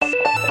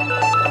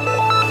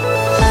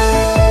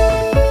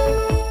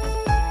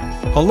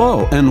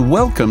Hello and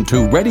welcome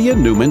to Reddy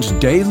Neumann's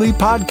Daily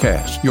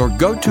Podcast, your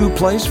go-to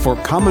place for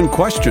common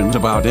questions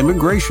about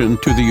immigration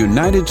to the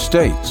United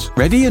States.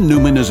 Reddy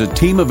Neumann is a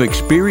team of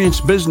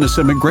experienced business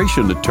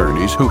immigration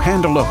attorneys who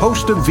handle a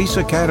host of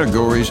visa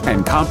categories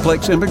and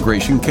complex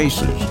immigration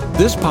cases.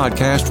 This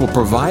podcast will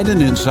provide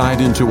an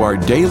insight into our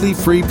daily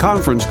free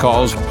conference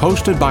calls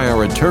hosted by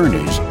our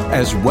attorneys,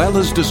 as well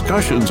as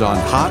discussions on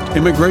hot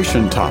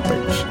immigration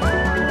topics.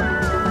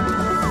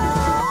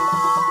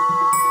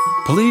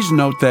 Please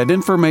note that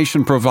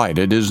information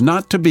provided is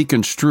not to be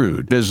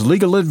construed as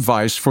legal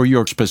advice for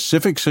your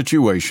specific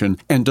situation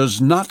and does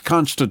not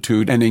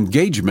constitute an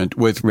engagement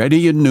with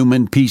Reddy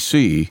Neumann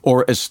PC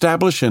or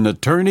establish an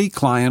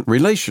attorney-client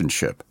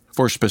relationship.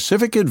 For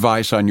specific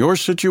advice on your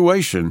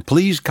situation,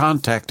 please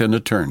contact an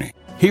attorney.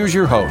 Here's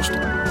your host.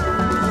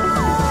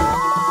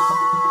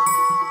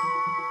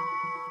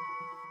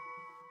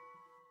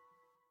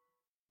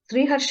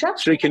 Sri Harsha?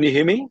 Sri, can you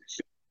hear me?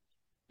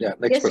 Yeah,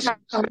 next Yes, person.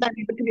 I'm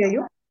able to hear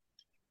you.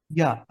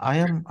 Yeah, I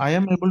am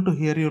able to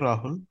hear you,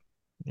 Rahul.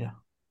 Yeah.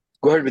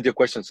 Go ahead with your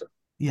question, sir.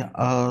 Yeah.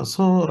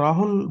 So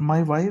Rahul,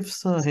 my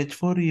wife's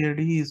H4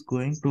 EAD is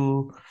going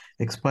to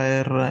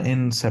expire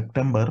in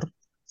September.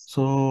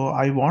 So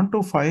I want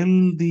to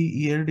file the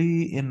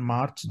EAD in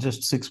March,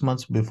 just 6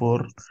 months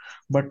before.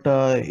 But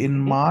in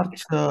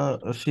March,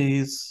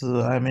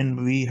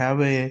 we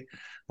have a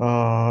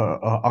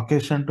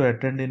occasion to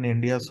attend in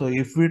India. So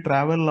if we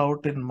travel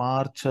out in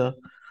March,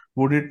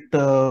 would it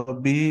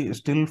be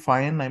still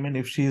fine? I mean,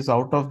 if she is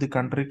out of the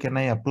country, can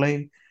I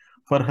apply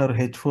for her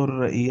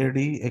H4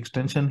 EAD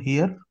extension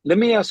here? Let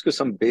me ask you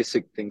some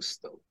basic things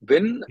though.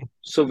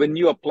 When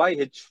you apply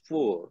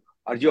H4,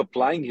 are you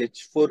applying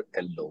H4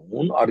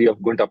 alone or are you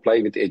going to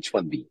apply with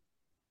H1B?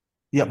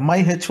 Yeah,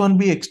 my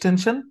H1B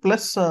extension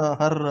plus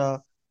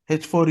her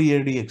H4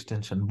 EAD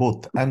extension,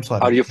 both. I'm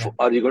sorry.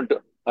 Are you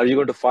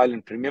going to file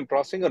in premium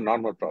processing or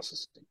normal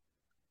processing?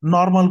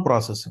 Normal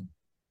processing.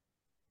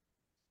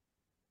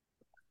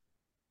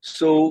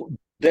 So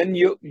then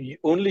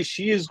only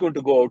she is going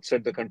to go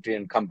outside the country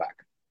and come back.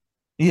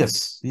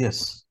 Yes.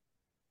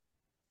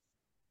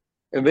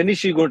 And when is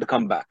she going to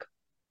come back?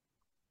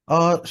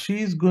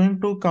 She is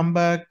going to come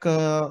back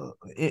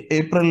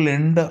April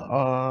end,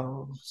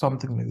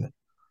 something like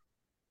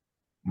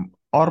that.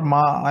 Or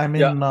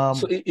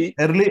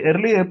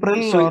early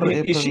April or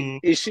April.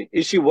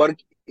 Is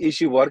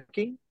she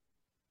working?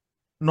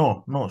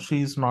 No,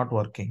 she is not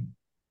working.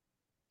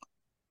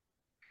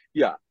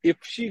 Yeah, if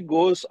she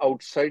goes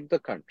outside the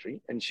country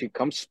and she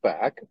comes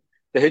back,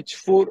 the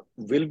H4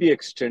 will be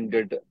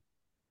extended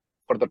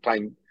for the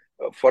time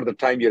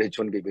your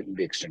H1B will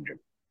be extended.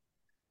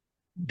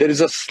 There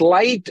is a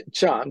slight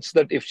chance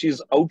that if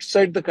she's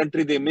outside the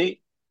country, they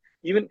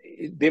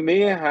may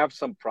have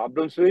some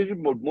problems with it.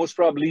 Most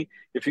probably,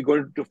 if you're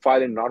going to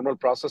file in normal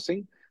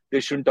processing, they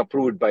shouldn't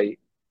approve it by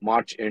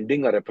March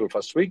ending or April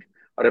 1st week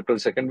or April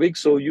 2nd week.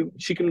 So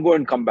she can go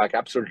and come back.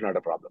 Absolutely not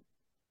a problem.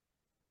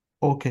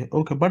 Okay.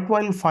 But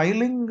while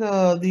filing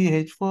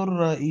the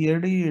H4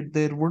 EAD,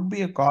 there would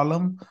be a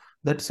column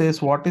that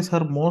says what is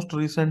her most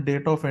recent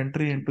date of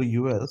entry into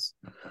US.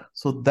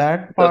 So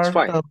that part, that's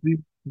fine.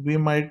 We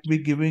might be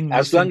giving.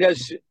 As long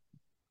as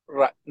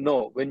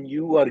when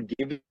you are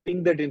giving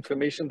that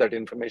information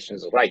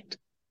is right.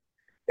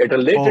 At a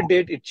later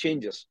date, it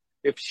changes.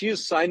 If she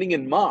is signing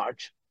in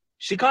March,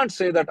 she can't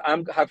say that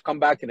I have come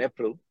back in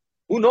April.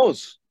 Who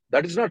knows?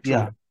 That is not true.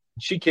 Yeah.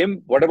 She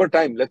came whatever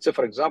time. Let's say,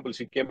 for example,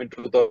 she came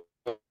into the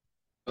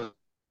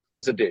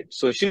date.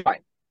 So she's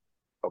fine.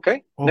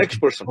 Okay? Next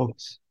person,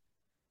 please.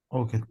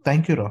 Okay.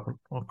 Thank you, Rahul.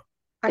 Okay.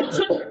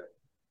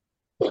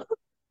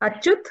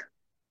 Achyut?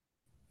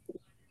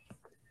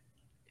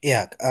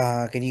 Yeah.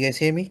 Can you guys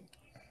hear me?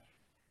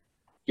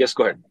 Yes,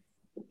 go ahead.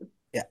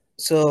 Yeah.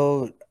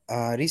 So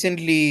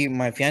recently,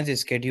 my fiance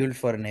is scheduled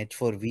for an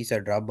H4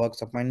 visa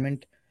Dropbox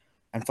appointment.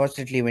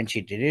 Unfortunately, when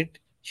she did it,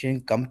 she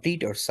didn't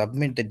complete or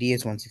submit the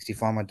DS-160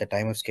 form at the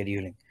time of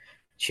scheduling.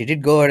 She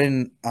did go ahead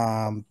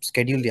and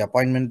schedule the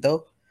appointment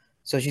though.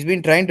 So she's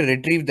been trying to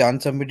retrieve the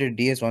unsubmitted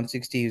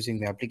DS-160 using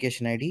the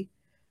application ID,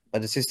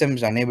 but the system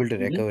is unable to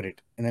recover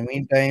it. In the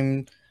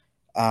meantime,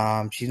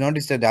 she's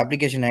noticed that the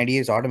application ID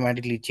is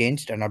automatically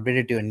changed and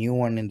updated to a new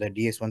one in the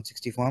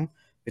DS-160 form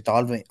with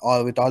all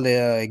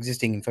the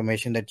existing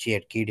information that she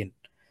had keyed in.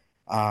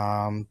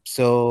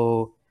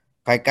 So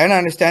I kind of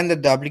understand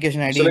that the application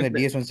ID in the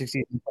DS-160 is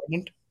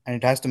important and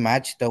it has to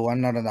match the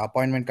one on the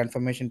appointment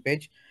confirmation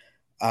page.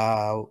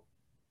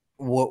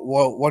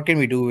 What can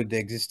we do with the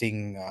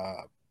existing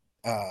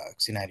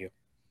scenario?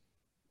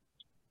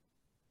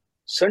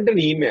 Send an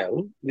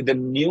email with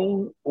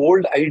a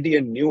old ID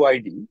and new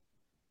ID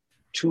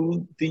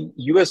to the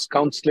US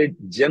Consulate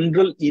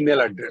General email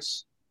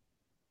address.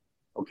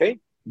 Okay?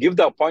 Give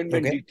the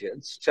appointment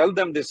details. Tell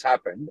them this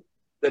happened,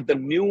 that the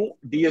new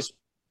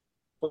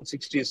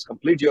DS-160 is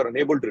complete. You're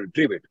unable to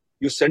retrieve it.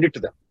 You send it to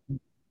them.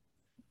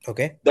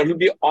 Okay. That will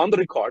be on the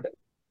record.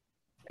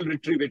 You'll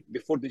retrieve it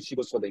before she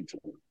goes for the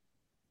interview.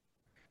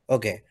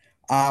 Okay.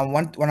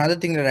 One other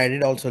thing that I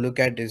did also look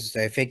at is the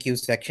FAQ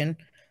section.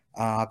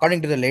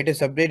 According to the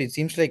latest update, it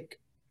seems like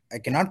I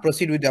cannot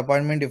proceed with the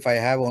appointment if I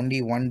have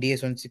only one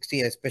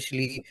DS-160,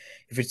 especially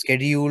if it's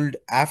scheduled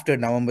after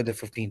November the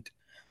 15th.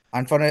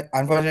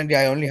 Unfortunately,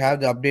 I only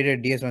have the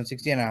updated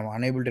DS-160 and I'm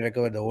unable to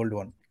recover the old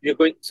one. You're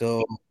going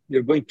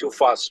too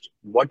fast.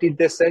 What did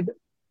they said?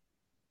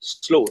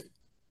 Slow.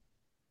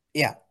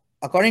 Yeah.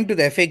 According to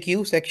the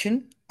FAQ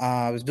section,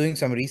 I was doing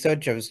some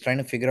research. I was trying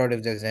to figure out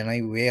if there's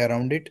any way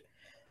around it.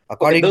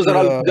 According those to are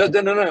all.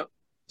 No.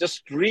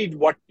 Just read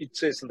what it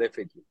says in the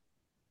FAQ.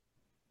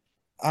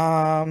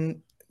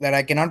 That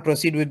I cannot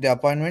proceed with the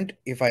appointment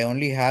if I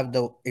only have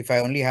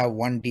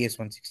one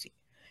DS-160,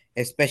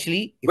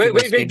 especially if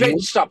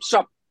Wait. Stop.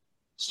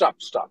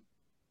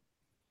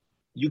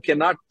 You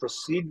cannot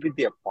proceed with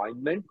the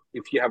appointment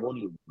if you have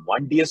only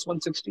one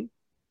DS-160.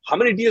 How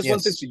many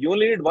DS-160? Yes. You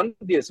only need one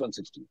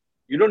DS-160.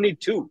 You don't need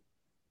two.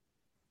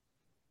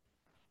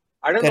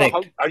 I don't Correct.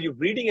 know how. Are you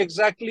reading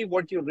exactly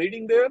what you're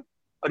reading there? Or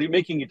are you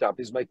making it up?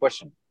 Is my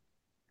question.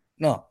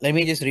 No, let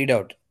me just read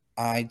out.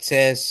 It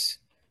says,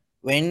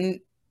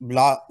 when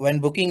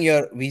booking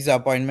your visa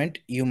appointment,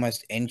 you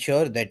must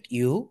ensure that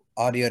you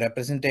or your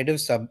representative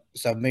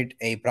submit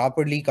a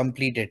properly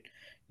completed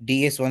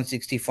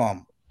DS-160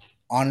 form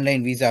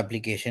online visa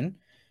application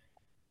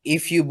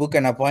if you book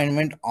an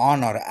appointment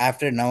on or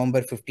after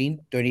November 15,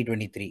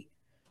 2023.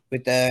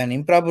 With an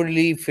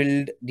improperly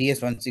filled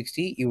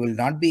DS-160, you will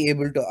not be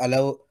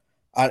allowed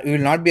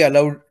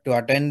to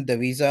attend the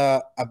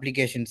visa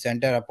application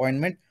center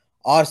appointment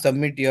or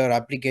submit your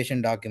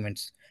application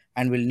documents,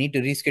 and will need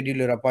to reschedule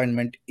your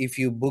appointment if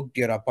you booked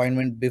your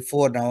appointment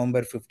before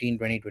November 15,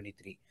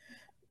 2023.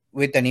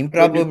 With an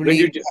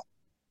improperly...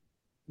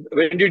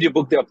 When did you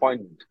book the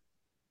appointment?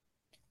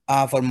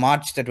 For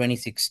March the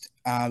 26th.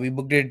 We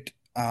booked it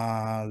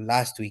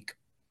last week.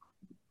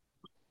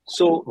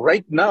 So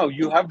right now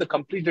you have the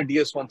completed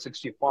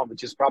DS-160 form,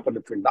 which is properly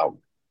filled out.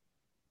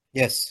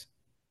 Yes.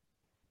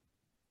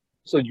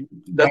 So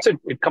that's it.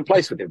 It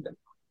complies with it then.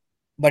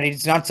 But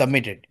it's not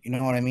submitted. You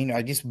know what I mean?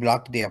 I just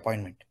blocked the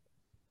appointment.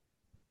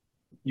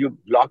 You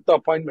blocked the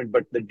appointment,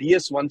 but the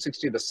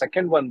DS-160, the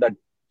second one that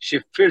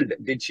she filled,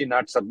 did she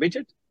not submit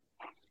it?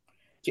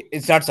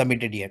 It's not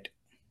submitted yet.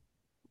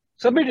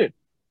 Submit it.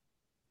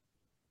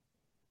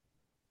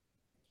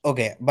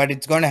 Okay, but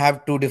it's going to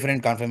have two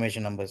different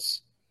confirmation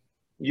numbers.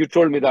 You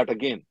told me that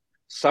again.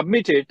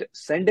 Submit it,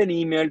 send an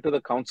email to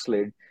the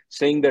consulate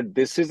saying that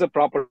this is a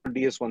proper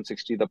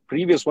DS-160. The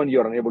previous one,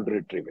 you're unable to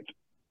retrieve it.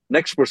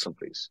 Next person,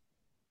 please.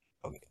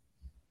 Okay.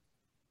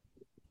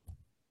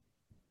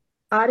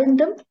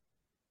 Arindam?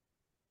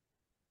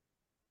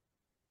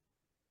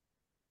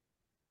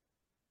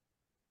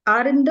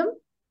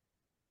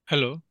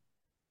 Hello.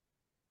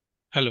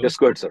 Yes,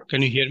 go ahead, sir.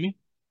 Can you hear me?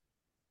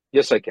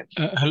 Yes, I can.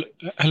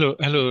 Hello,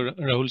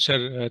 Rahul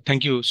sir.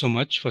 Thank you so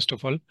much, first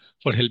of all,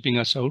 for helping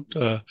us out.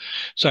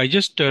 So I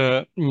just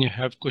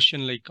have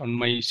question like on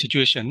my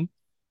situation.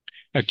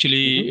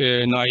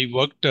 Actually, now I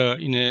worked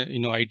in a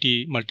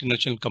IT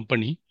multinational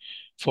company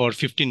for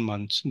 15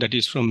 months. That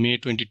is from May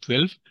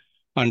 2012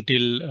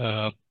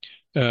 until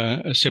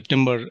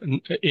September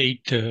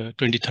 8th,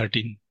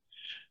 2013.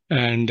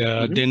 And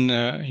then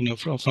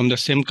from the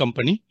same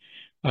company,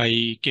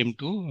 I came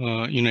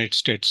to United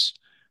States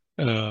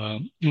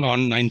on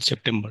 9th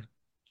September.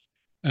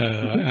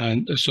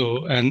 And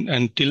so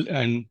currently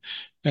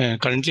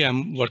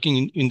I'm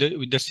working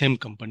with the same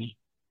company,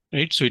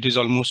 right? So it is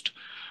almost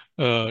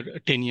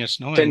 10 years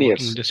now. 10 I'm years.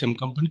 working with the same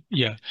company.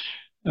 Yeah.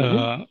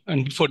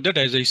 And before that,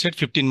 as I said,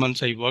 15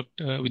 months I worked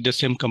with the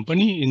same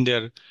company in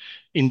their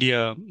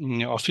India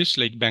office,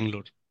 like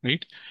Bangalore,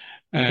 right?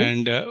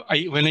 And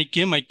when I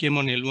came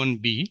on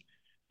L1B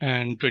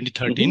and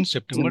 2013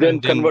 September. Then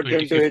and then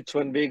converted to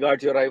H1B,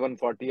 got your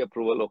I-140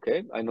 approval.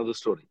 Okay, I know the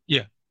story.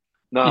 Yeah.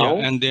 Now,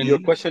 and then your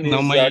question is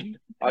that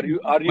are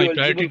you eligible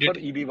for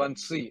date,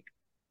 EB1C?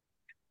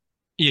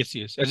 Yes.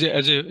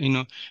 As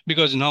a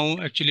because now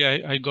actually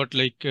I got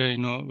like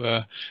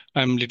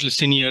I'm little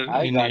senior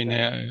I know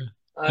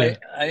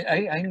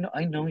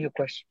your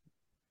question.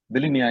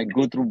 Believe me, I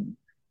go through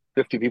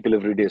 50 people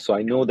every day, so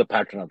I know the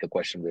pattern of the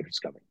question where it's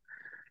coming.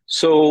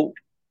 So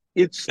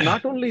it's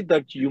not only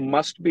that you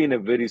must be in a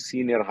very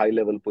senior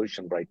high-level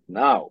position right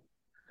now.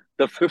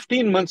 The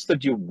 15 months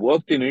that you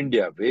worked in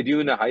India, were you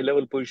in a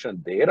high-level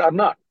position there or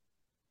not?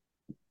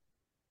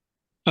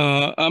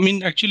 There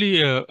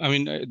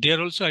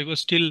also I was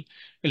still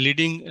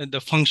leading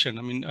the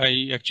function. I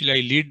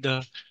lead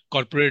the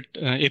corporate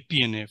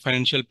FP&A,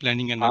 financial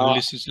planning and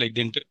analysis, like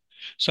the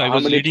so I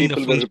was leading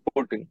the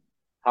function.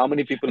 How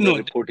many people were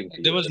reporting to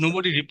you? There was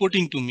nobody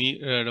reporting to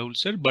me, Rahul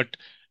sir, but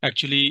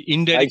actually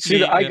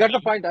indirectly. I got the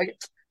point.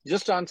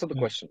 Just to answer the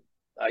question.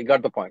 I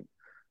got the point.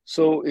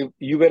 So if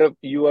you were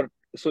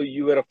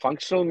a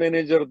functional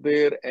manager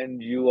there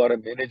and you are a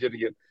manager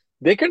here,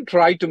 they can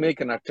try to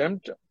make an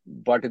attempt,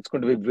 but it's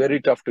going to be very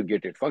tough to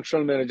get it.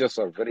 Functional managers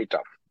are very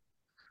tough.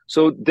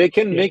 So they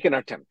can make an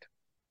attempt.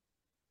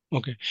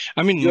 Okay.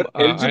 I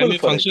am a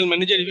functional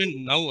manager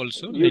even now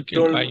also.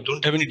 I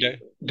don't have any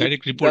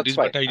direct reports,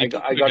 but I report to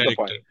the director. The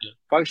point. Yeah.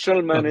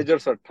 Functional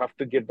managers are tough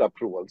to get the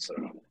approval, sir.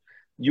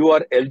 You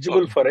are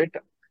eligible for it.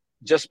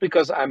 just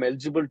because I'm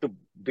eligible to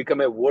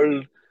become a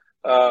world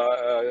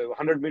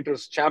 100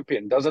 meters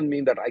champion doesn't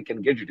mean that I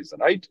can get it, is that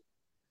right?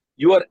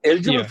 You are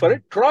eligible Yeah. for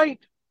it, try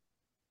it.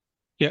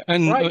 Yeah.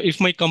 And Try it.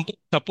 if my company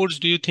supports,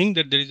 do you think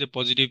that there is a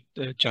positive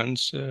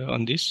chance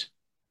on this?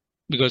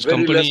 Because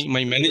Very less.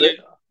 my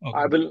manager.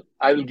 Okay.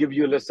 I will give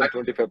you less than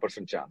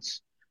 25%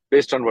 chance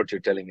based on what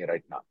you're telling me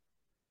right now.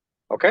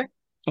 Okay?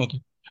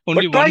 Okay.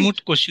 Only But try one more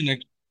it. question.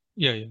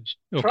 Yeah. Yeah.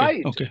 Try Okay.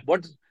 it. Okay.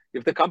 What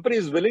if the company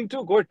is willing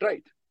to go try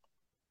it?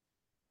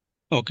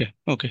 Okay.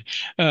 Okay.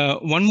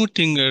 One more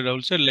thing,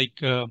 Rahul sir, like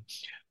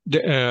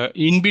the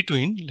in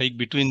between, like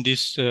between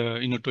this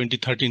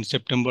 2013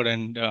 September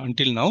and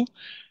until now,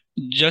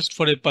 just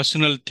for a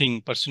personal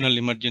thing, personal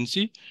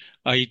emergency,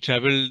 I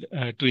traveled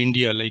to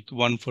India like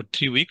one for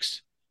 3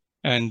 weeks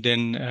and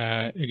then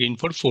again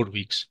for 4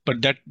 weeks.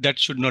 But that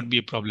should not be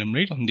a problem,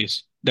 right? On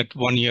this, that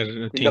 1 year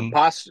In the thing.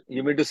 past,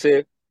 you mean to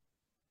say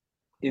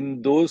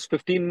in those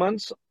 15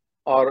 months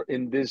or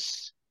in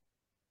this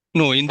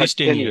No, in these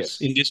 10 10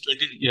 years, years? in this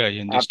 20, yeah,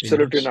 in these 10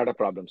 Absolutely years. not a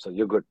problem, sir.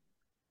 You're good.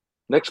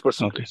 Next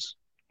person, Okay. please.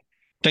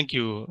 Thank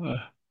you.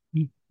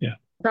 Yeah.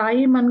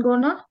 Sai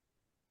Mangona.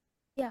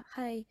 Yeah,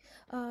 hi.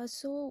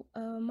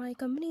 My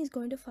company is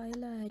going to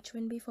file a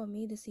H-1B for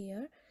me this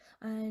year,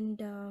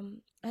 and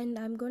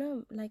I'm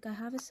gonna like I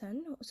have a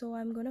son, so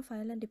I'm gonna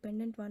file a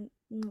dependent one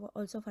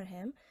also for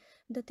him.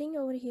 The thing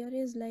over here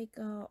is like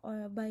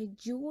by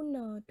June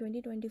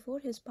 2024,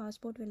 his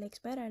passport will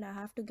expire, and I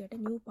have to get a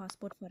new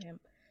passport for him.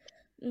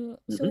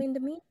 So in the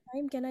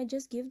meantime, can I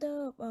just give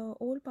the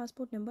old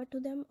passport number to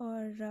them,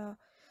 or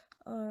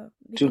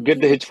we To can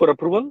get the keep it? H4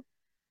 approval,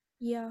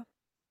 Yeah.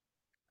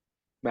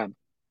 ma'am,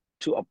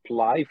 to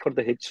apply for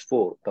the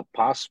H4, the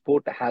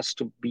passport has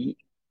to be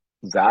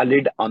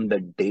valid on the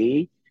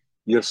day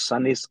your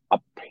son is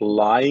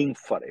applying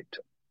for it.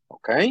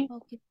 Okay?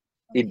 Okay.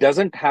 It Okay.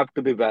 doesn't have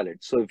to be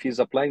valid. So if he's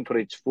applying for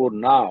H4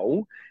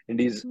 now and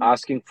he's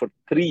asking for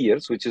 3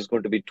 years, which is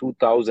going to be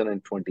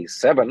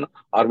 2027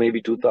 or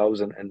maybe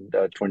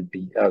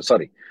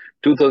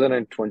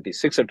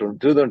 2026 or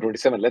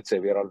 2027, let's say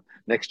we are all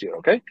next year,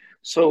 okay?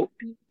 So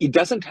it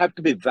doesn't have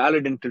to be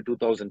valid until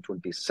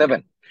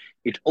 2027.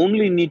 It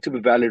only needs to be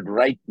valid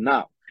right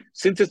now.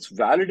 Since it's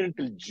valid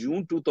until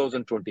June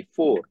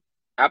 2024,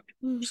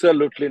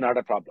 absolutely not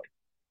a problem.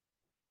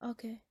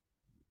 Okay.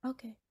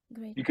 Okay.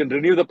 Great. You can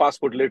renew the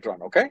passport later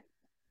on, okay?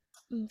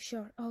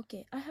 Sure.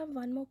 Okay. I have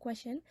one more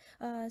question.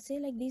 Say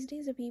like these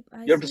days, the people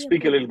I You have to see a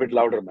speak a post. little bit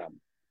louder, ma'am.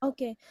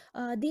 Okay.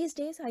 These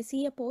days I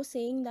see a post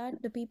saying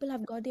that the people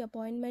have got the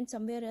appointment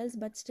somewhere else,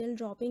 but still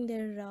dropping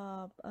their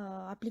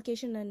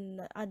application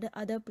and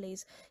other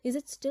place. Is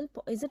it still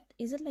is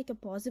it like a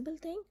possible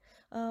thing?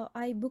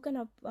 I book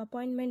an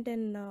appointment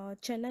in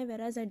Chennai,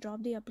 whereas I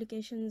drop the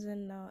applications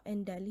in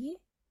Delhi,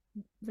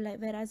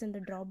 whereas in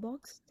the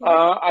Dropbox thing.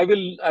 I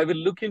will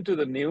look into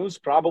the news.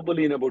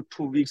 Probably in about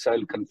 2 weeks,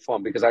 I'll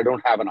confirm because I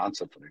don't have an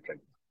answer for it right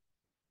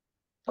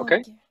now.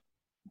 Okay? Okay.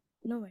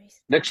 No worries.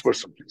 Next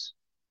person, please.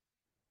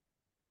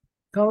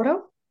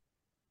 Gaurav.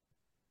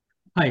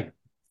 Hi,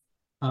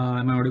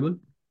 am I audible?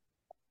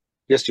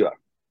 Yes, you are.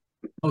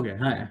 Okay,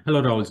 hi.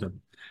 Hello, Rahul sir.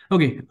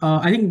 Okay,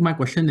 I think my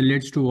question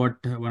relates to what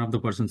one of the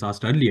persons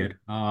asked earlier.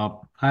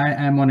 I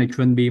am on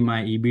H1B.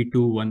 My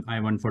EB2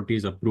 I-140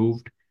 is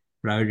approved.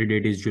 Priority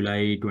date is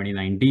July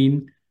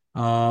 2019.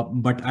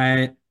 But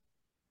I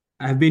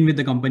have been with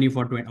the company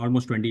for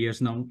almost 20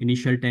 years now.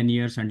 Initial 10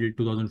 years until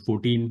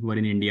 2014 were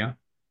in India.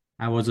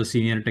 I was a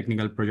senior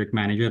technical project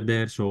manager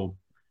there. So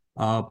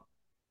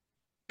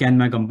can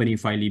my company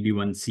file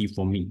EB1C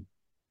for me?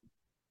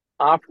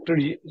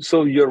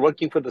 So you're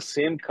working for the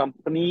same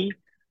company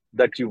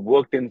that you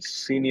worked in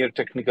senior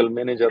technical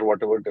manager,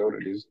 whatever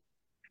it is.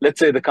 Let's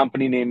say the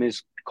company name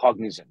is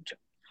Cognizant.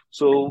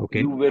 So Okay.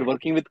 you were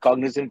working with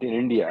Cognizant in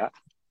India. Right.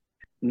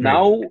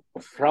 Now,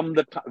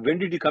 when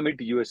did you come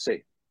into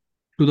USA?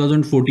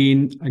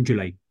 2014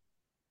 July.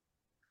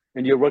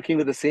 And you're working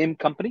with the same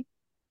company?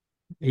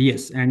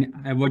 Yes, and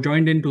I was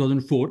joined in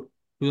 2004.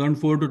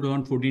 2004 to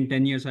 2014,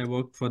 10 years I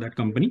worked for that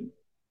company.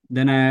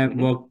 Then I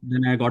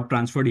got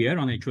transferred here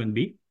on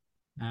H1B,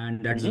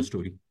 and that's the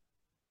story.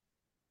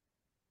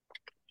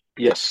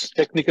 Yes,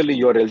 technically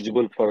you're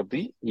eligible for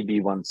the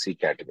EB1C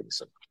category,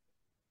 sir.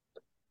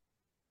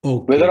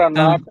 Okay. Whether or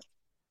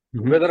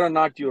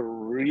not you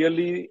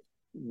really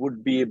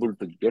would be able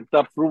to get the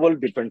approval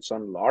depends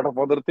on a lot of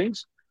other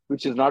things,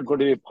 which is not going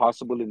to be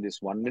possible in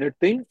this 1 minute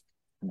thing.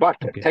 But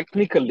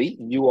technically,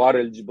 you are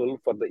eligible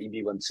for the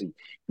EB1C.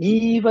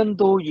 Even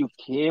though you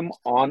came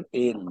on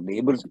a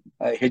labor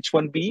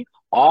H1B,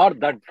 or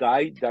that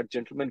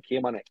gentleman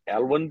came on a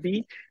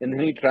L1B, and then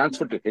he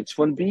transferred to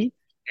H1B,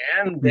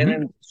 and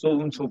then so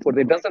on and so forth.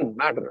 It doesn't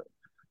matter.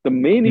 The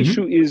main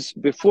issue is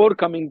before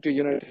coming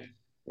to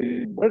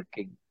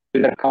working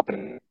with a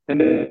company, and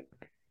then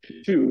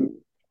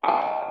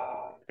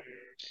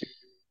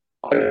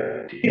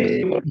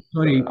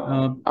Sorry,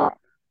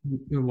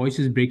 your voice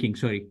is breaking.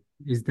 Sorry.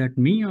 Is that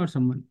me or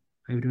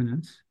everyone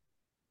else?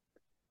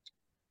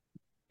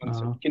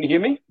 Can you hear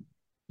me?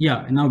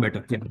 Yeah, now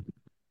better. Yeah.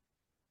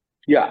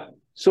 Yeah.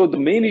 So the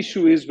main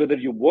issue is whether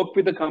you work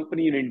with a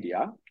company in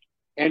India,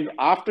 and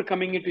after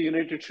coming into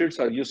United States,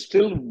 are you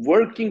still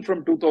working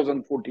from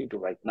 2014 to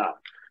right now?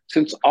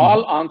 Since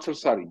all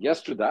answers are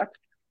yes to that,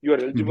 you are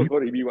eligible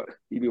for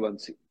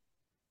EB1C.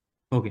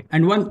 Okay.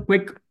 And one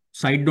quick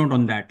side note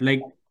on that,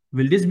 like,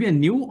 will this be a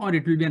new or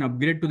it will be an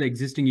upgrade to the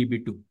existing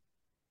EB2?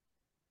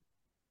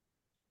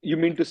 You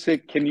mean to say,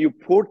 can you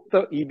port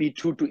the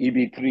EB2 to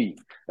EB3?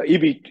 I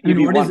mean,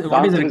 EB1?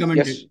 what is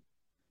recommended? Yes.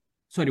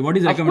 Sorry, what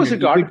is Of course,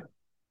 recommended?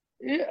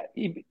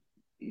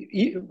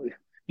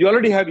 you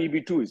already have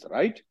EB2,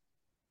 right?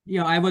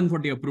 Yeah,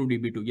 I-140 approved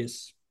EB2,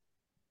 yes.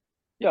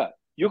 Yeah,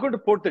 you're going to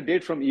port the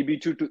date from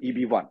EB2 to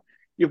EB1.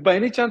 If by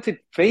any chance it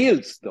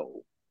fails,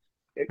 though,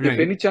 if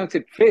any chance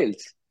it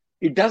fails,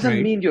 it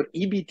doesn't mean your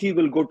EB3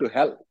 will go to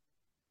hell.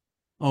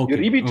 Okay.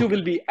 Your EB2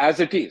 will be as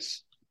it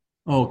is.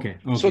 Okay.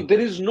 So there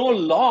is no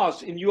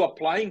loss in you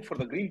applying for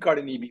the green card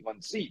in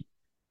EB1C.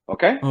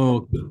 Okay?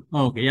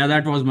 Okay. Yeah,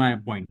 that was my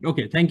point.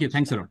 Okay, thank you.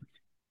 Thanks a lot.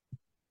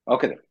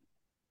 Okay then.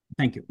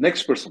 Thank you.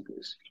 Next person,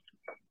 please.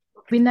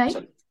 Vinay?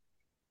 Sorry.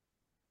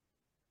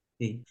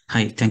 Hey.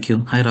 Hi, thank you.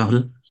 Hi,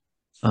 Rahul.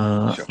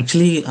 Sure.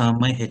 Actually,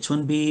 my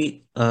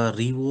H1B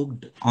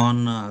revoked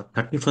on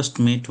 31st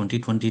May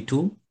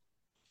 2022,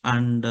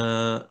 and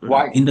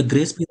Why? in the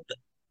grace period,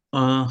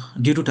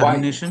 due to Why?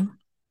 termination,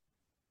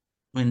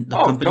 when the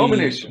company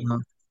termination.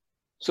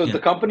 So yeah. the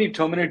company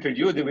terminated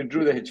you, they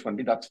withdrew the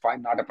H1B. That's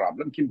fine, not a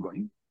problem. Keep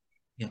going.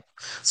 Yeah.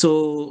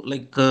 So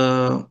like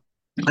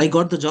I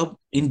got the job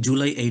in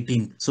July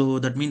 18th. So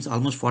that means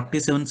almost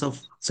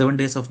 7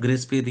 days of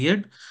grace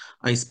period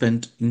I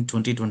spent in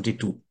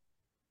 2022.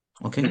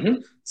 Okay.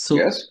 So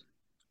Yes.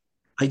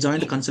 I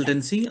joined a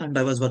consultancy and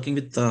I was working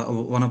with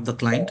one of the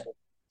client.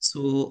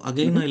 So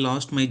again, I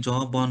lost my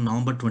job on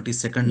November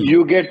 22nd.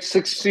 You get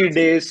 60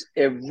 days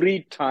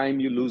every time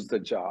you lose the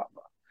job.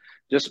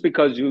 Just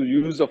because you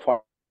use a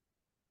form,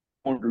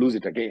 you won't lose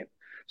it again.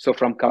 So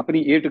from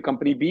company A to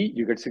company B,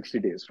 you get 60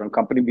 days. From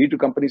company B to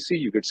company C,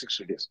 you get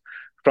 60 days.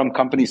 From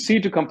company C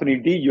to company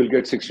D, you'll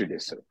get 60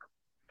 days, sir.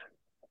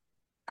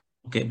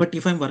 Okay, but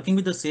if I'm working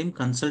with the same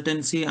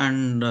consultancy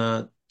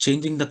and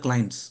changing the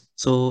clients,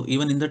 so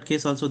even in that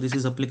case also this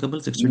is applicable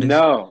 60 days?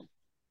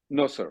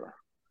 No, sir.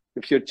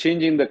 If you're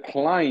changing the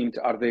client,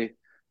 are they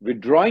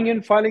withdrawing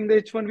and filing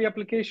the H1B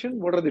application?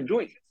 What are they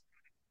doing?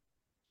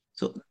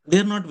 So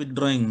they're not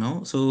withdrawing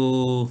now.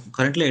 So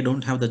currently I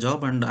don't have the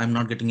job and I'm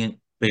not getting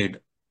paid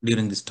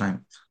during this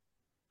time.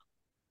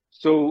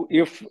 So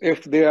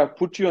if they have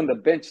put you on the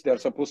bench, they're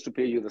supposed to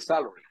pay you the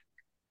salary,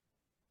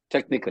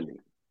 technically.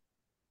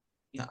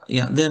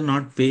 Yeah, they're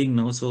not paying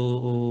now.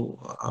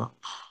 So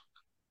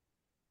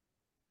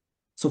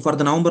for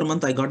the November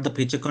month, I got the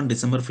paycheck on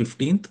December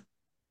 15th.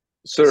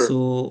 Sir,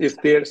 if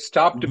they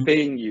stopped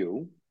paying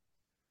you,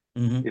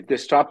 if they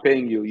stop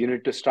paying you, you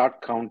need to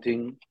start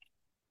counting.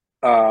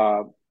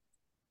 You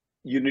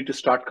need to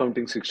start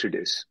counting 60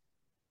 days.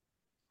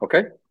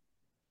 Okay?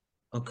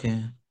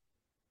 Okay.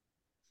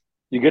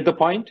 You get the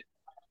point?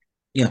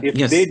 Yeah.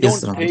 If they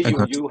don't pay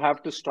you, you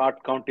have to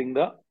start counting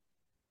it.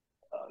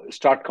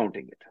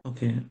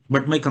 Okay.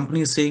 But my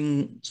company is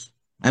saying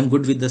I'm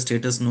good with the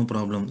status, no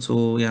problem.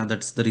 So yeah,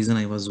 that's the reason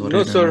I was worried.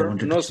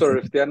 No, sir.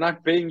 If they're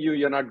not paying you,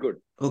 you're not good.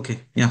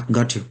 Okay. Yeah,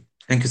 got you.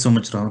 Thank you so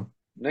much, Rahul.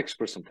 Next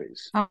person,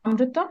 please.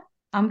 Amrita,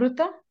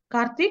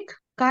 Karthik,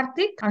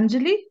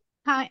 Anjali.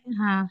 Hi,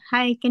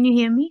 can you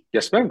hear me?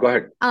 Yes, ma'am. Go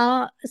ahead.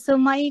 So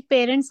my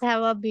parents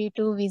have a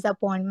B2 visa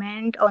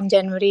appointment on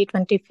January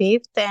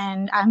 25th,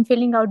 and I'm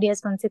filling out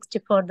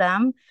DS-160 for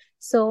them.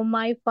 So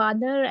my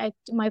father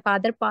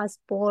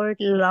passport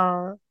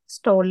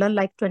stolen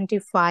like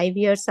 25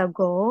 years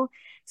ago.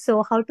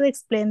 So how to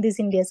explain this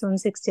in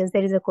DS-160?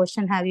 There is a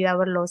question: have you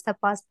ever lost a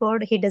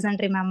passport? He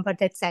doesn't remember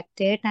the exact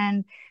date,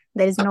 and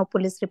there is no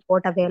police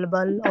report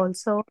available.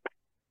 Also.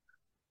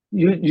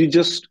 You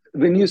just,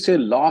 when you say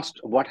lost,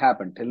 what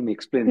happened? Tell me,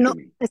 explain to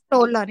me.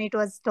 Stolen. It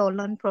was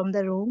stolen from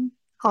the room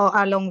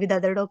along with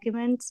other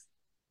documents.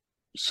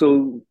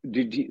 So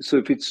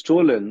if it's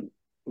stolen,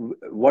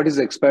 what is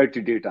the expiry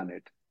date on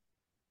it?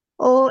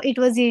 Oh, it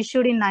was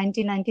issued in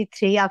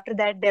 1993. After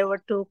that, there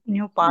were two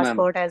new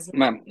passports as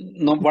well. Ma'am,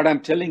 no, what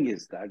I'm telling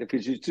is that if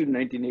it's issued in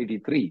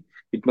 1983,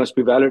 it must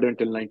be valid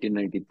until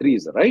 1993,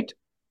 is that right?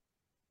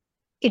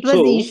 It was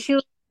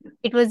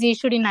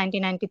issued in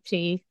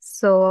 1993.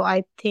 So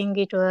I think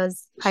it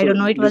was, I don't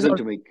know. Listen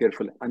to me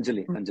carefully.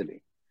 Anjali.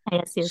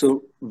 Yes.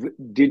 So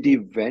did he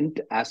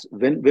went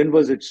when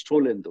was it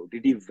stolen though?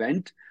 Did he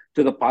went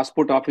to the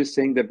passport office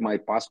saying that my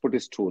passport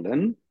is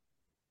stolen?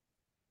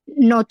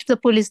 No, to the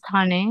police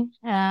thane.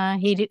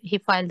 He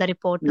filed the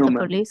report to the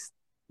police.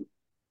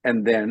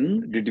 And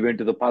then did he went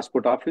to the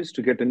passport office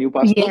to get a new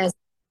passport?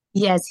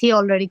 Yes, he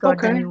already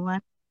got the new one.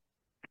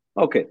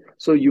 Okay,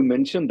 so you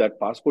mentioned that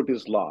passport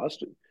is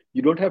lost.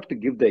 You don't have to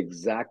give the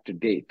exact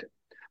date.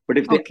 But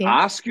if they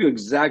ask you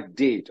exact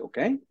date,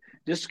 okay,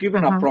 just give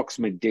an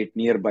approximate date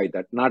nearby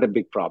that, not a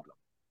big problem.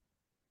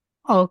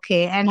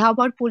 Okay, and how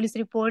about police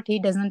report? He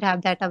doesn't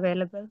have that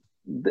available.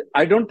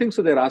 I don't think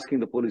so. They're asking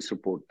the police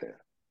report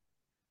there.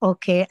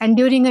 Okay. And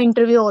during an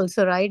interview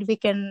also, right? We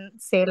can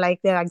say like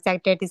the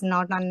exact date is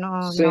not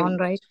known, Same.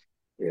 right?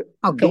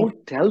 Okay.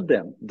 Don't tell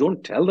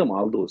them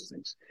all those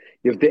things.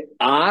 If they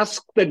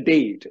ask the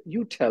date,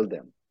 you tell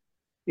them.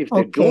 If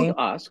they don't Okay.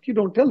 ask, you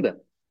don't tell them.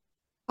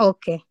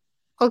 Okay.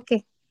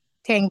 Okay.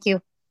 Thank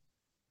you.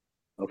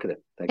 Okay then.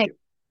 Thank Thank- you.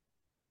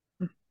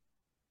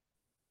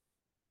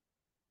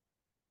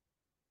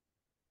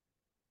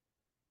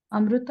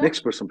 Amrita?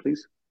 Next person,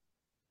 please.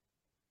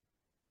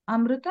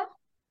 Amrita?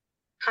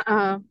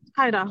 Hi,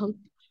 Rahul.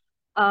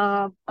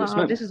 Yes,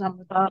 ma'am. This is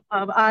Amrita.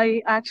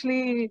 I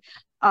actually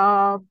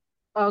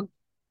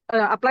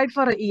applied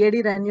for a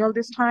EAD renewal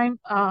this time.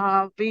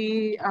 My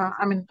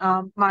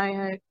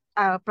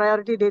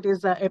priority date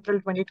is April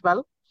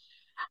 2012.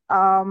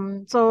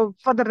 So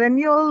for the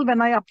renewal,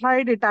 when I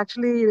applied, it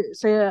actually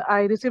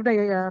I received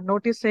a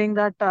notice saying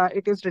that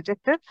it is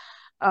rejected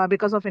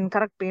because of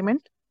incorrect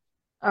payment.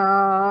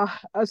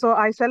 So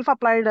I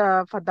self-applied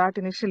for that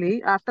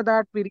initially. After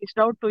that, we reached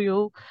out to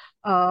you,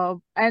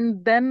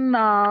 and then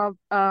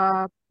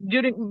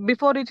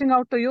before reaching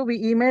out to you, we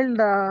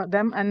emailed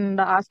them and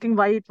asking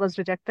why it was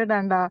rejected,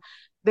 and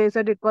they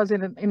said it was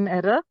in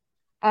error,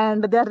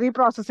 and they are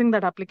reprocessing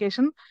that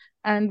application.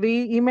 And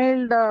we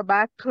emailed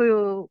back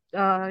to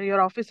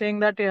your office saying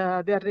that they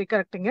are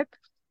recorrecting it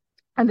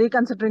and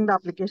reconsidering the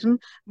application.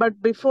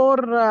 But before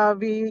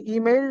we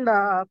emailed,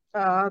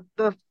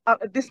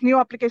 this new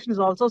application is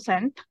also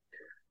sent.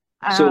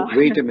 So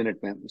wait a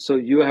minute, ma'am. So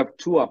you have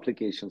two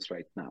applications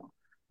right now.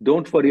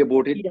 Don't worry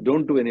about it. Yeah.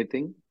 Don't do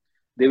anything.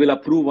 They will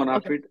approve one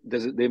of Okay. it.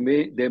 They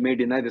may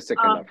deny the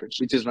second of it,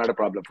 which is not a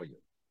problem for you.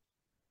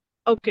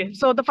 Okay,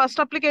 so the first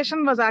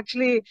application was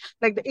actually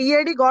like the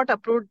EAD got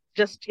approved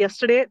just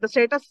yesterday. The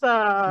status stays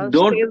like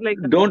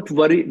that. Don't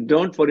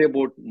worry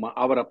about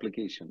our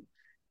application.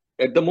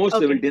 At the most,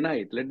 they will Okay. deny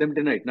it. Let them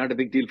deny it. Not a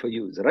big deal for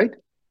you, is it right?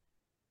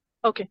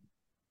 Okay,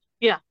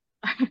 yeah.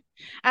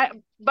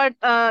 But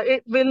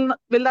it will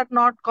that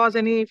not cause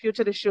any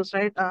future issues,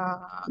 right?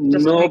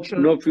 Just to make sure.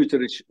 No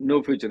future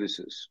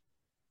issues.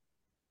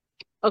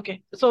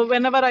 Okay, so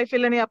whenever I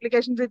fill any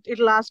applications,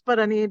 it'll ask for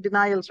any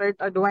denials, right?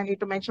 Do I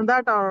need to mention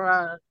that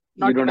or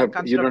not? You don't have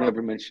consider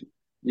to mention.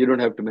 You don't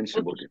have to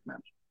mention Okay. about it, ma'am.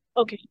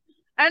 Okay,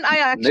 and I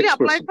actually Next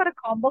applied person. for a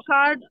combo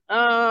card,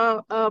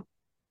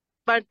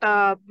 but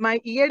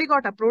my EAD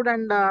got approved,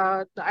 and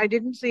I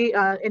didn't see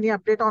any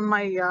update on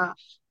my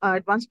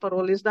advance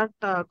parole. Is that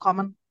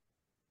common?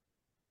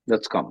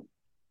 That's common.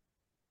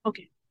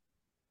 Okay,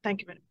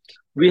 thank you very much.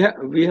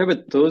 We have a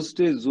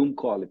Thursday Zoom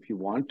call. If you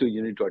want to,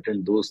 you need to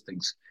attend those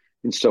things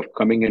instead of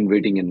coming and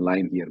waiting in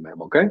line here,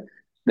 ma'am. Okay.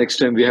 Next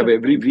time we have Sure.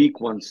 every week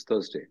once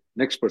Thursday.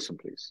 Next person,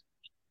 please.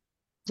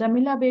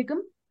 Jamila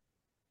Begum?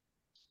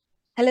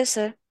 Hello,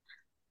 sir.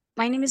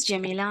 My name is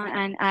Jamila,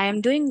 and I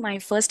am doing my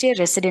first year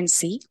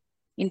residency,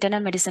 internal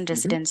medicine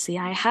residency.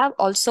 I have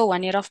also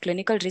 1 year of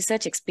clinical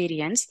research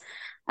experience.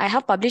 I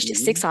have published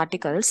 6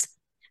 articles.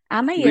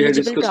 Am I We had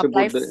eligible to discussed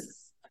apply? about the.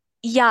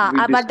 Yeah, We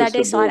but that discussed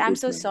day, sorry, about I'm it,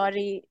 so ma'am.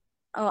 sorry.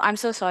 Oh, I'm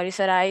so sorry,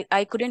 sir.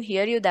 I couldn't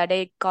hear you that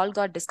day. Call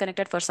got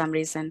disconnected for some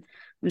reason.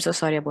 I'm so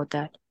sorry about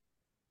that.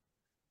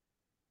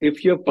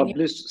 If you have Can you-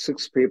 published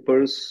 6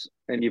 papers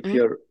and if Mm.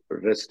 you're a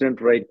resident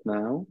right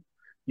now,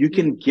 you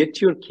can get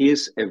your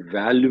case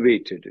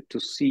evaluated to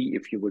see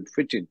if you would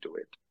fit into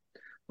it.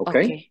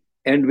 Okay. Okay.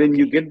 And when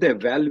you Okay. get the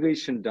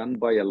evaluation done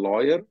by a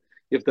lawyer,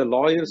 if the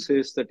lawyer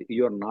says that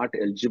you're not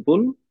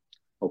eligible,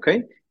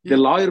 okay, the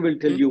lawyer will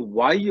tell you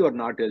why you are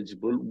not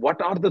eligible, what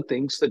are the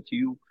things that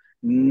you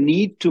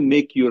need to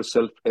make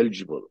yourself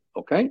eligible.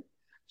 Okay.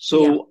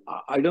 So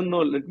I don't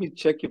know. Let me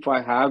check if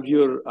I have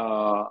your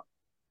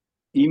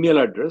email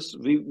address.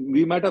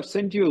 We might have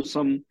sent you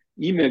some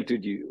email to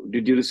you.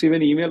 Did you receive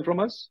an email from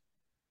us?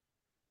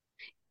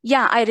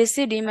 Yeah, I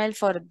received email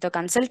for the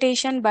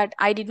consultation, but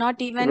I did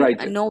not even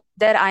Right. know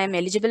whether I am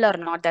eligible or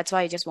not. That's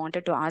why I just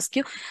wanted to ask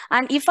you.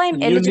 And if I'm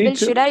You eligible, need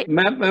to, should I?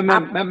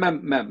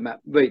 ma'am,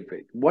 wait.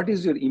 What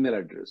is your email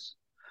address?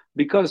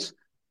 Because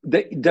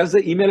does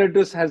the email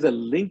address has a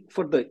link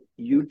for the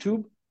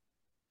YouTube?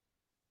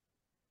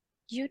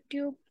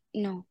 YouTube?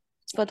 No,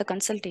 it's for the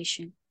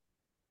consultation.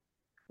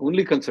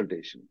 Only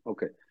consultation.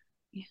 Okay.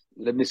 Yeah.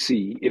 Let me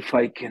see if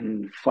I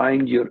can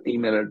find your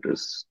email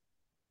address.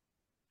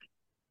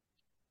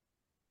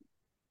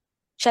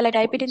 Shall I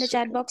type it One in the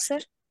chat second. box, sir?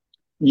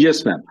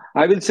 Yes, ma'am.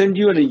 I will send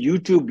you a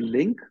YouTube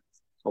link.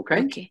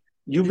 Okay. Okay.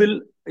 You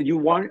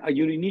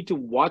need to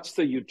watch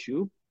the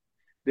YouTube.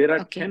 There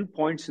are 10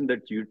 points in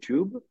that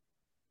YouTube.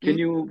 Can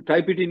you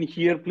type it in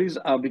here, please?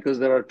 Because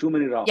there are too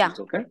many Rahuls, Yeah.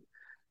 okay?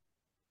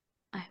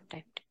 I have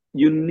typed.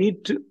 You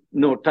need to,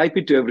 type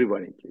it to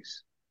everybody,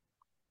 please.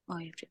 Oh,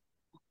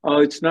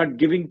 It's not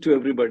giving to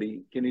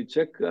everybody. Can you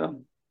check?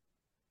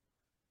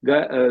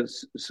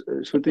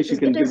 Shruti, you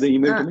can give the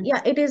email to me?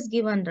 Yeah, it is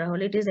given,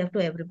 Rahul. It is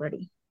to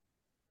everybody.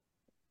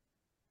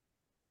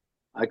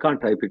 I can't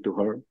type it to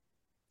her.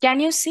 Can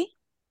you see?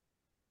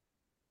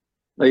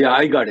 Yeah,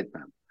 I got it,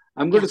 ma'am.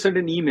 I'm going to send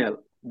an email.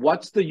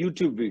 Watch the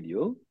YouTube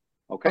video,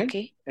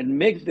 okay?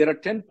 And there are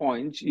 10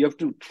 points. You have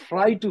to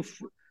try to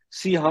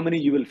see how many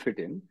you will fit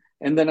in.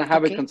 and then I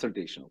have a Okay.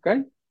 consultation,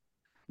 okay?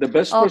 The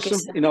best Okay, person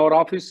sir. in our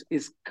office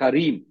is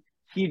Kareem.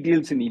 He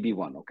deals in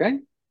EB1, okay?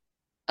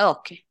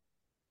 Okay.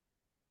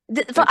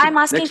 Thank I'm you.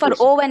 asking Next for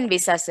person. O1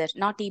 visa, sir,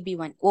 not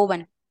EB1.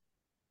 O1.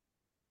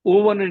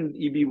 O1 and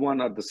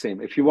EB1 are the same.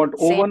 If you want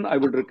Same. O1, I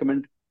would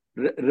recommend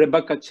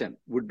Rebecca Chen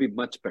would be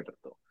much better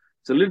though.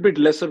 It's a little bit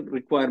lesser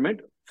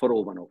requirement for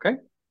O1, okay?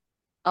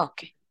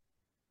 Okay.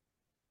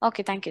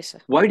 Okay, thank you, sir.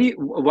 Why do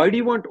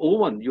you want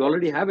O1? You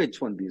already have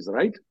H1Bs,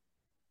 right?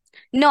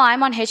 No,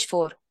 I'm on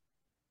H4.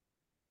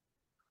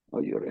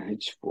 Oh, you're a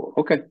H4.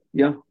 Okay,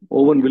 yeah,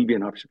 O1 will be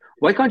an option.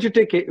 Why can't you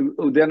take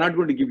they're not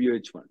going to give you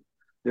H1.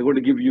 They're going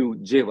to give you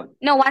J1.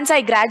 No, once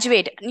I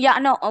graduate. Yeah,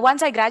 no,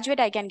 once I graduate,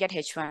 I can get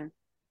H1.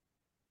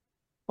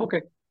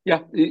 Okay,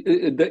 yeah,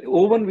 the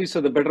O1 visa,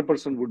 the better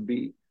person would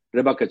be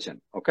Rebecca Chen,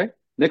 okay?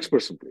 Next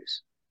person,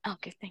 please.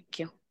 Okay, thank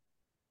you.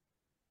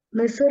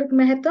 Nisarg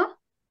Mehta.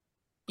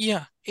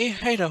 Yeah. Hey,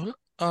 hi Rahul.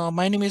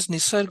 My name is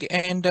Nisarg,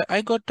 and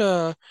I got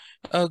a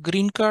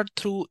green card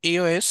through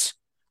AOS.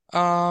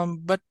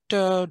 But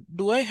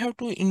do I have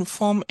to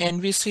inform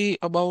NVC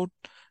about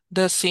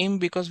the same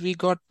because we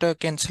got a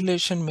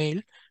cancellation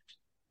mail?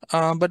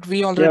 But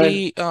we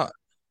already.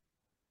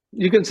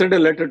 You can send a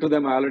letter to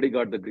them. I already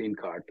got the green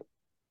card.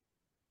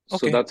 So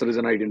Okay. that's the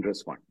reason I didn't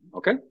respond.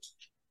 Okay.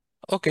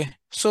 Okay.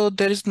 So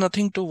there is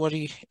nothing to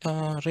worry,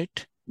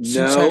 right?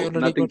 Since I No, already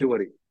nothing got to it.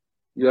 worry.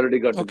 You already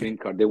got the Okay. green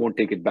card. They won't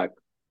take it back.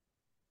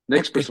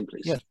 Next Okay. person,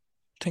 please. Yeah.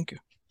 Thank you.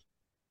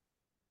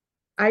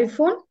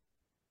 iPhone.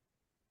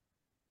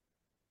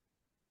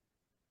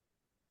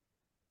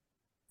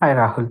 Hi,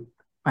 Rahul.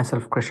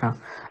 Myself, Krishna.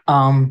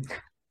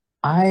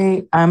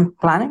 I am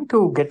planning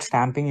to get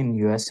stamping in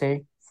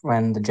USA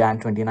when the Jan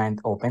 29th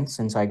opens,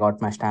 since I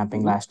got my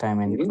stamping last time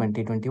in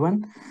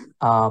 2021.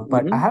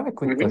 But I have a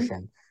quick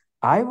question.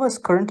 I was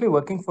currently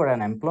working for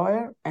an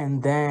employer,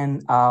 and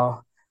then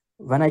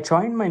when I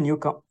joined my new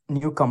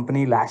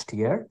company last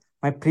year,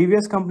 my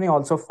previous company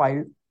also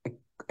filed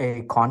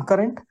a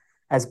concurrent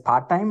as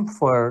part-time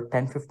for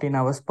 10-15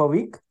 hours per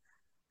week.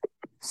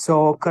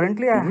 So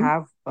currently I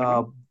have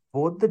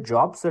both the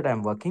jobs that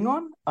I'm working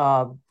on.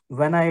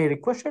 When I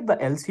requested the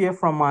LCA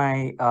from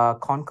my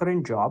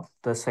concurrent job,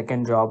 the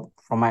second job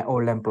from my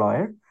old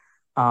employer,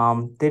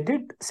 they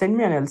did send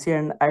me an LCA,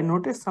 and I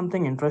noticed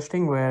something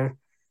interesting where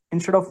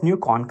instead of new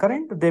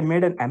concurrent, they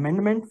made an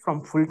amendment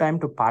from full-time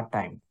to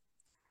part-time.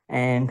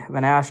 And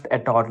when I asked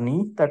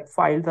attorney that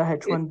filed the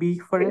H1B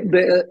for it,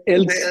 The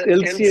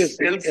LCS.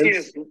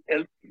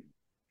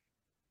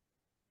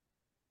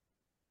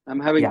 I'm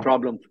having Yeah.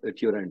 problems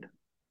at your end.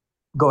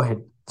 Go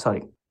ahead.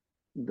 Sorry.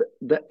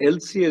 The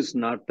LCA is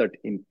not that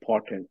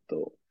important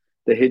though.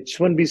 The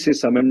H1B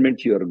says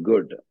amendment, you're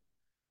good.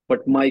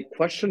 But my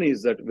question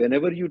is that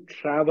whenever you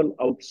travel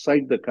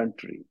outside the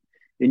country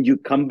and you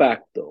come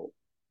back though,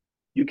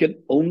 you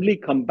can only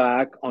come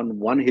back on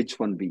one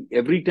H1B.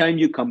 Every time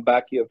you come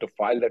back, you have to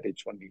file that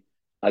H1B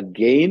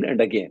again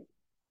and again.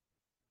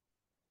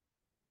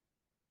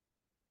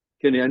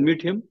 Can you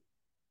unmute him?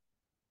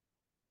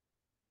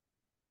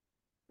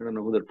 I don't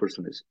know who that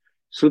person is.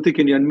 Shruti,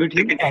 can you unmute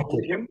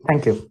him?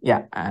 Thank you.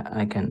 Yeah,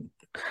 I can.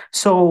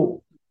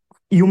 So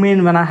you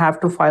mean when I have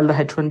to file the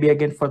H1B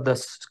again for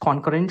this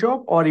concurrent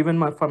job, or even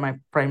for my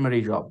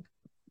primary job?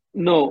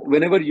 No,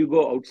 whenever you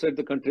go outside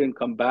the country and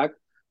come back,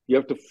 you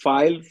have to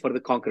file for the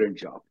concurrent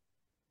job.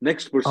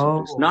 Next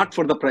person, please. Not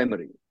for the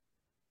primary.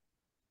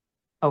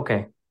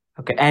 Okay.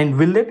 Okay. And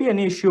will there be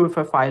any issue if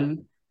I file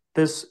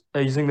this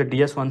using the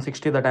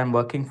DS-160 that I'm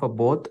working for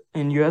both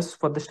in US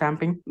for the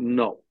stamping?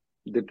 No,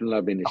 that will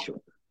not be an issue.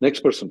 Next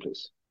person,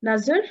 please.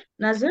 Nazar.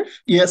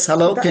 Yes,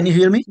 hello. Can you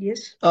hear me?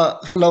 Yes.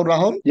 Hello,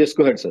 Rahul. Yes,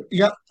 go ahead, sir.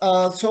 Yeah.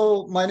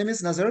 So my name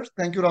is Nazar.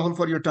 Thank you, Rahul,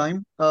 for your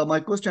time. My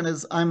question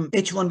is, I'm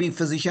H1B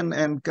physician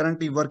and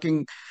currently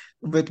working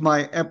with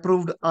my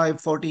approved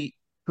I-40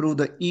 through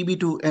the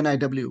EB2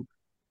 NIW.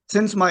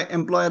 Since my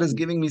employer is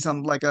giving me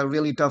some like a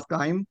really tough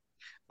time,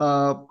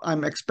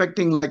 I'm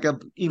expecting like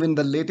even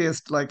the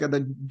latest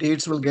the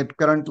dates will get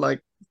current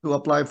to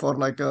apply for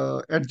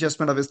a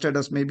adjustment of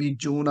status maybe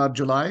June or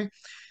July.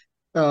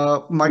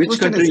 My Which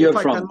question country is, you're if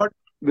I from? convert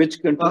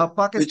Which country?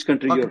 Which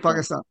country you're from?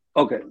 Pakistan.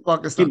 Okay.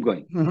 Pakistan. Keep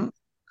going.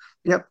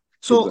 Yep.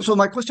 So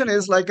my question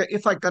is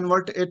if I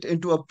convert it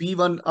into a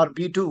B1 or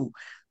B2,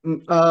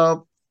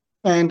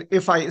 and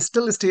if I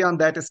still stay on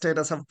that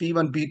status of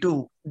B1,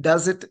 B2,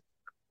 does it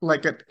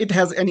it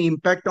has any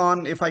impact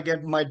on if I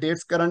get my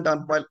dates current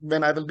on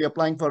when I will be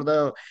applying for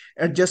the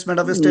adjustment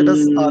of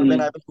status, or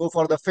when I will go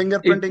for the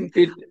fingerprinting,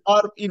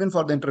 or even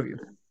for the interview?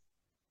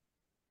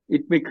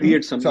 It may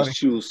create some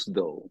issues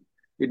though.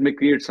 It may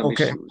create some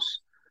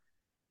issues.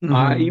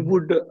 I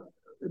would,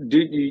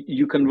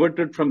 you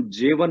converted from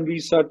J1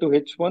 visa to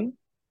H1?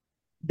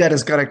 That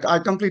is correct. I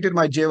completed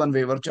my J1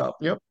 waiver job.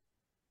 Yep.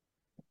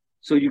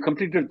 So you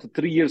completed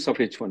 3 years of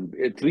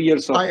H1, 3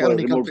 years of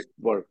remote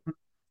work.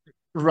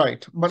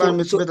 Right. But I'm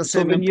with the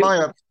same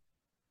employer.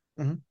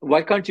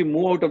 Why can't you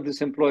move out of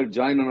this employer,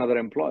 join another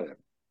employer?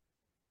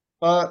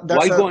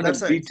 Why go on a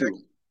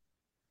B2?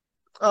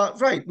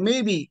 Right.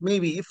 Maybe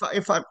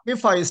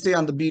if I stay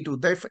on the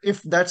B2,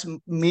 if that's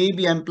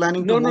maybe I'm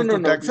planning to move to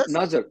Texas.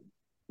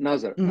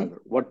 Nazar.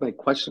 What my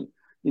question?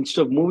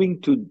 Instead of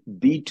moving to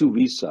B2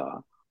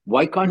 visa,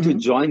 why can't you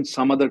join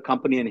some other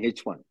company in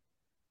H1?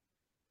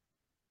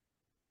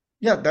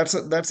 Yeah,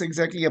 that's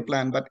exactly a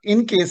plan. But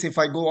in case if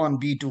I go on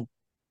B2,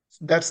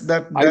 that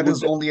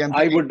is only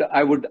I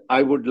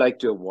would like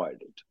to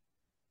avoid it.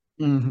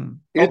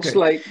 It's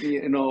like,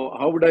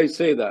 how would I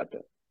say that?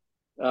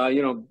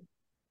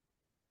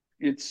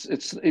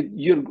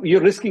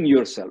 You're risking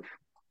yourself.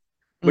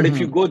 But if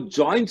you go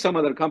join some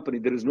other company,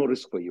 there is no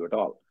risk for you at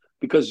all,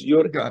 because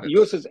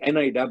yours is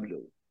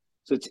NIW.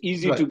 So it's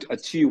easy to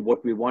achieve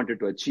what we wanted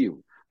to achieve.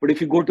 But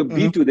if you go to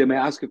B2, they may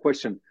ask a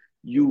question.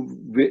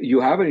 You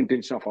have an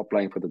intention of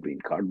applying for the green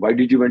card. Why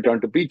did you went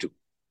on to B2?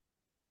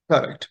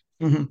 Correct.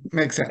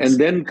 Makes sense. And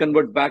then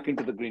convert back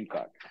into the green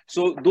card.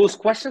 So those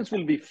questions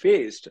will be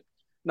faced.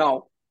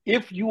 Now,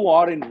 if you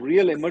are in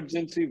real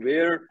emergency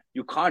where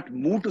you can't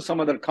move to some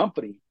other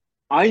company,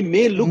 I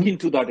may look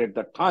into that at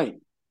that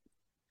time.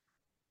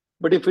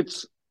 But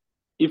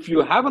if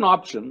you have an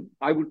option,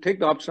 I would take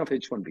the option of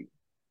H1B,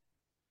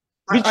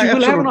 which you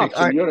will have an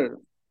option.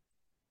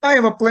 I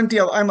have plenty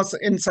of. I'm a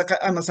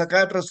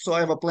psychiatrist, so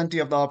I have plenty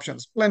of the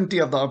options.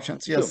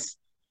 Yes.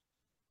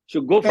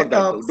 So go for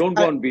that. Don't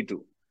go on B2.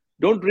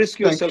 Don't risk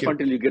yourself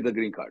until you get the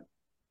green card.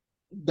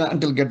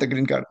 Until get the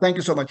green card. Thank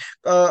you so much.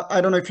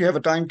 I don't know if you have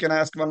a time. Can I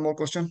ask one more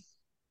question?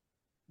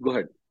 Go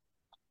ahead.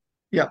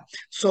 Yeah.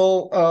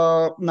 So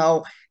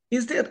now,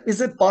 is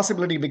it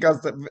possibility,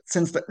 because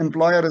since the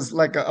employer is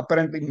like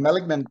apparently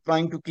malignant,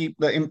 trying to keep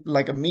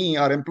me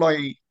or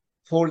employee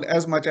hold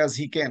as much as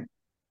he can,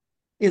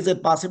 is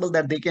it possible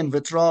that they can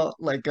withdraw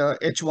like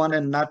H1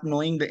 and not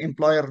knowing the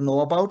employer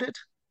know about it?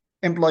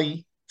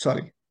 Employee,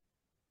 sorry.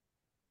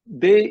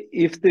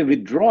 If they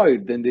withdraw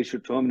it, then they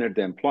should terminate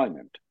the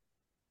employment.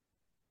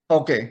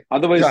 Okay.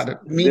 Otherwise,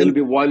 they'll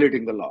be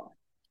violating the law.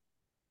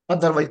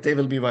 Otherwise, they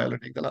will be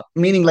violating the law.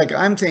 Meaning, like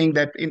I'm saying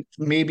that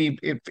maybe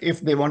if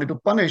they wanted to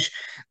punish,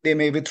 they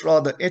may withdraw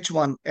the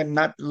H1 and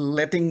not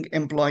letting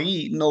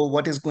employee know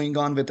what is going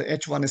on with the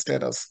H1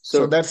 status.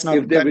 So that's not.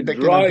 If they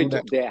withdraw it,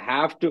 they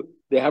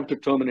have to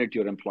terminate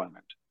your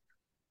employment.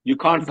 You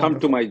can't come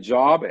to my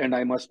job and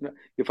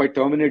if I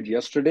terminate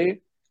yesterday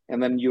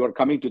and then you are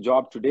coming to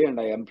job today and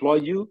I employ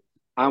you,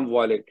 I'm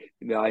violating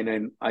the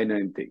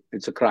I-9 thing.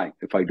 It's a crime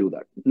if I do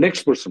that.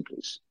 Next person,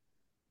 please.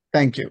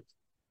 Thank you.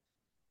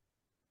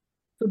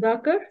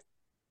 Sudhakar?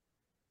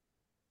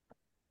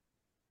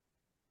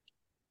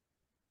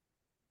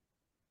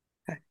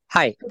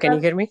 Hi, can you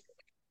hear me?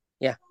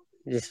 Yeah,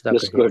 this is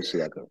Yes, go ahead,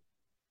 Sudhakar.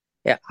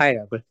 Yeah, hi,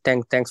 Rahul.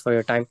 Thanks for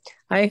your time.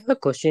 I have a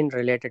question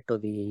related to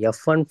the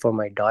F1 for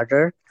my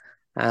daughter.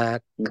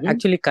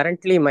 Actually,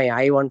 currently my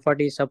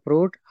I-140 is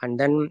approved, and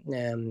then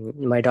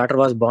my daughter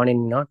was born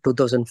in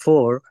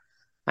 2004,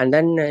 and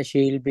then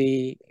she'll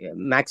be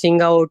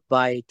maxing out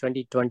by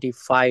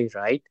 2025,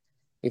 right?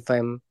 If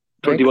I'm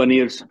 21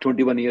 years by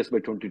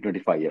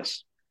 2025,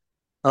 yes.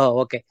 Oh,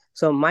 okay.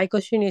 So my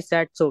question is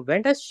that, so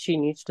when does she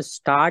needs to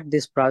start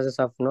this process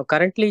of,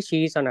 currently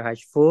she is on a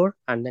H4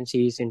 and then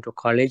she is into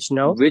college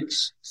now.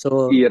 Which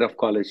year of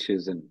college she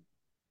is in?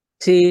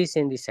 She is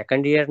in the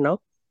second year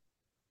now.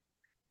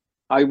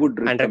 I would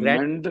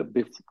recommend,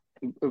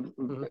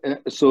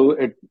 so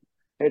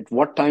at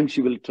what time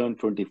she will turn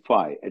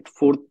 25? At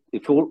fourth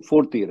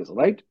year,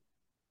 right?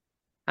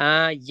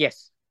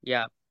 Yes.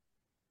 Yeah.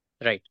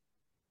 Right.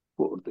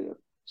 Fourth year.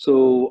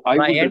 So I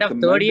by would end of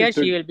third year,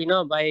 she will be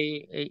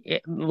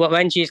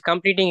when she is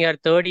completing her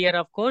third year,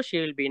 of course, she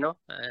will be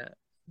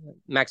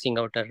maxing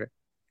out her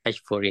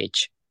H4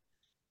 age.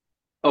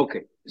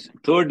 Okay,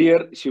 third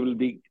year she will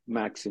be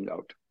maxing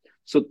out.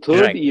 So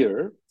third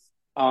year,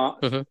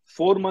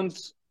 5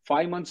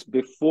 months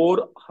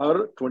before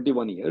her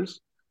 21 years,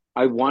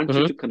 I want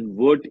you to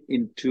convert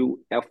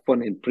into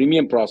F1 in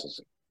premium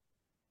processing.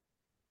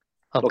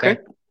 Okay.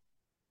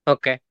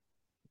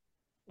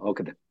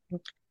 Then.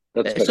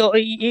 That's so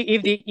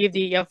if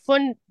the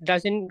F1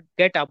 doesn't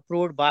get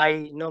approved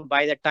by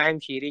the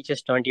time she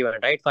reaches 21,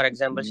 right? For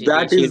example,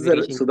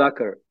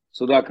 Sudhakar.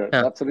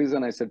 That's the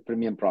reason I said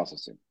premium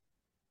processing.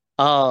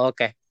 Oh,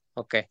 okay.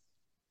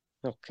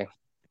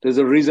 There's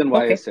a reason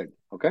why I said.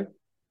 Okay.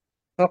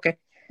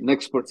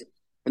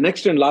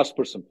 Next and last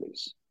person,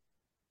 please.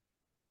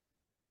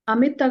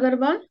 Amit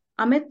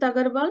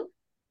Agarwal,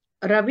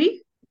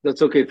 Ravi.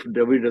 That's okay. If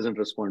Ravi doesn't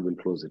respond, we'll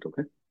close it.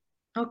 Okay.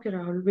 Okay,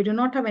 Rahul. We do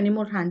not have any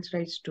more hands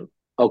raised too.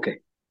 Okay.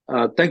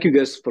 Thank you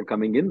guys for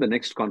coming in. The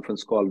next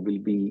conference call will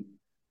be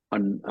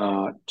on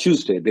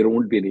Tuesday. There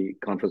won't be any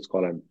conference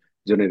call on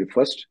January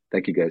 1st.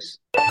 Thank you guys.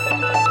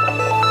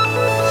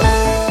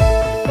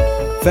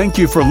 Thank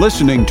you for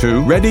listening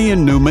to Reddy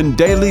and Neumann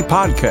Daily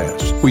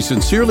Podcast. We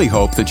sincerely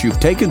hope that you've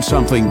taken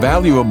something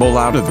valuable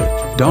out of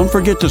it. Don't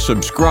forget to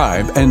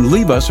subscribe and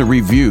leave us a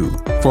review.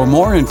 For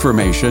more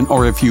information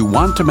or if you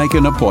want to make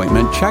an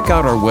appointment, check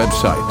out our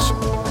websites,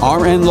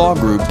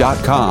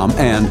 rnlawgroup.com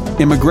and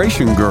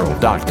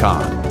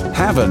immigrationgirl.com.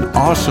 Have an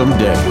awesome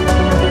day.